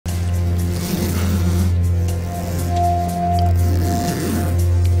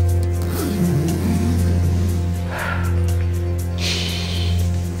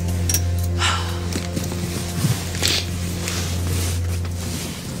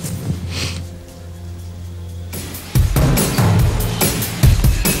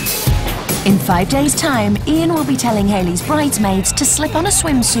5 days' time, Ian will be telling Hayley's bridesmaids to slip on a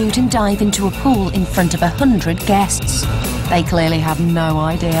swimsuit and dive into a pool in front of 100 guests. They clearly have no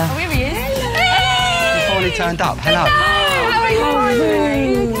idea. Oh, here he is. You finally turned up. Hello. How are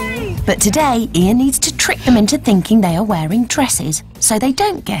you? But today, Ian needs to trick them into thinking they are wearing dresses, so they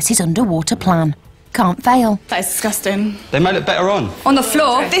don't guess his underwater plan. Can't fail. That is disgusting. They made it better on. On the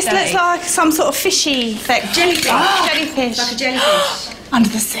floor? This looks like some sort of fishy... Like jellyfish. Oh, jellyfish. Like a jellyfish. Under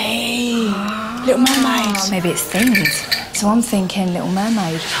the sea. Little Mermaid. Maybe it's themed. So I'm thinking Little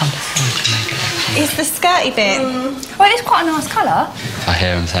Mermaid. It's the skirty bit. Well, it's quite a nice colour. I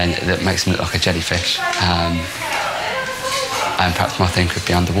hear him saying it makes him look like a jellyfish. And perhaps my thing could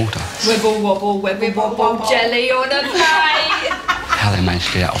be underwater. Wibble wobble, wibble wobble, jelly on a plate. How they managed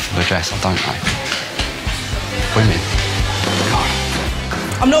to do that off of a dress, I don't know. Women. God.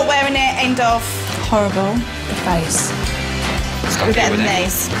 I'm not wearing it, end of. Horrible. The face. We're better than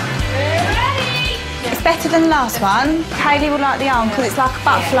these. It's better than the last one. Hayley will like the arm because it's like a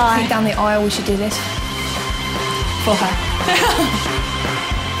butterfly. Keep down the aisle, we should do this. For her.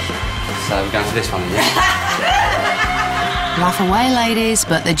 So we're going for this one, yeah? Laugh away, ladies,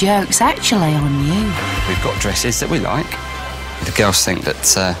 but the joke's actually on you. We've got dresses that we like. The girls think that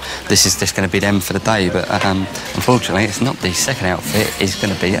this is just going to be them for the day, but unfortunately it's not. The second outfit is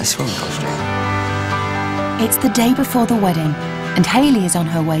going to be a swimming costume. It's the day before the wedding, and Hayley is on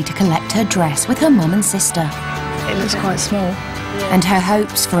her way to collect her dress with her mum and sister. It looks quite small. And her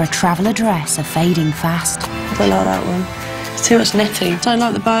hopes for a traveller dress are fading fast. I don't like that one. It's too much netting. Don't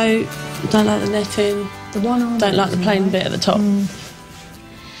like the boat, don't like the netting. The one on don't like the plain bit at the top.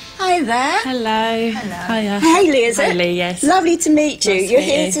 Hi there. Hello. Hiya. Hayley, is it? Hayley, yes. Lovely to meet you. Nice to You're meet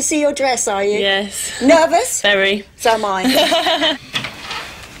here you. to see your dress, are you? Yes. Nervous? Very. So am I.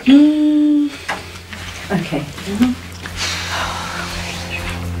 Okay.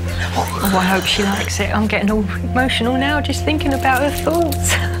 Oh, I hope she likes it. I'm getting all emotional now just thinking about her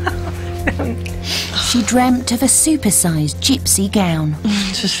thoughts. She dreamt of a supersized gypsy gown.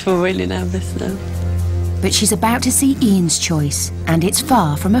 Just feel really nervous now. But she's about to see Ian's choice, and it's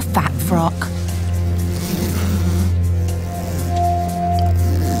far from a fat frock.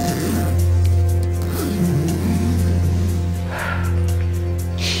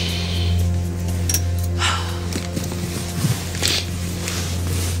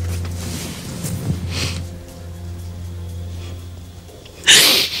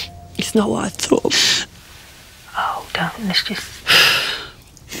 It's not what I thought. Oh, don't. Let's just...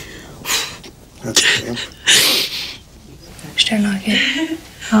 She don't like it.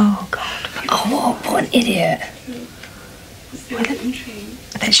 Oh, God. Oh, what an idiot.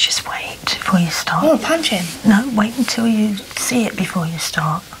 Let's just wait before you start. Oh, punch him. No, wait until you see it before you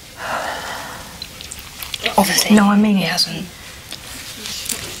start. Obviously. No, I mean he it. hasn't.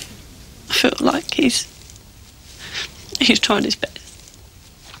 I feel like he's trying his best.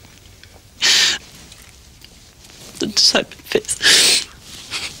 I just hope it fits.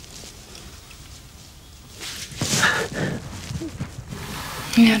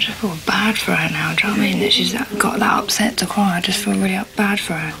 Yeah, I just feel bad for her now, do you know what I mean? That she's got that upset to cry. I just feel really bad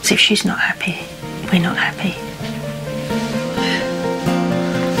for her. So if she's not happy, we're not happy.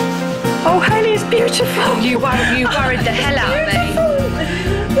 Oh, Hayley is beautiful. You worried the hell out of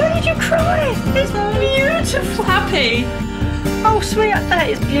me. Why did you cry? It's beautiful. Happy. Oh, sweetheart, that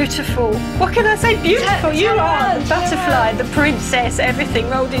is beautiful. What can I say? Beautiful. You are the butterfly, the princess, everything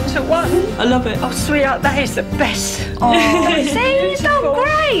rolled into one. I love it. Oh, sweetheart, that is the best. Oh, see, you've done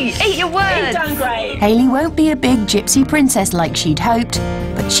great. Eat your words. You've done great. Hayley won't be a big gypsy princess like she'd hoped,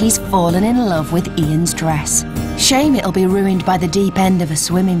 but she's fallen in love with Ian's dress. Shame it'll be ruined by the deep end of a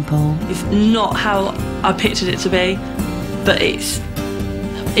swimming pool. It's not how I pictured it to be, but it's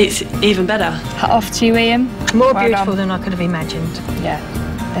even better. Hat off to you, Ian. More Well beautiful done. than I could have imagined. Yeah,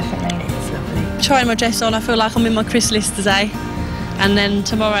 definitely. It's lovely. Trying my dress on, I feel like I'm in my chrysalis today. And then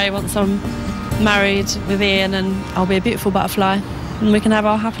tomorrow, once I'm married with Ian, and I'll be a beautiful butterfly, and we can have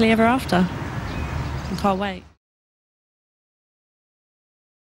our happily ever after. I can't wait.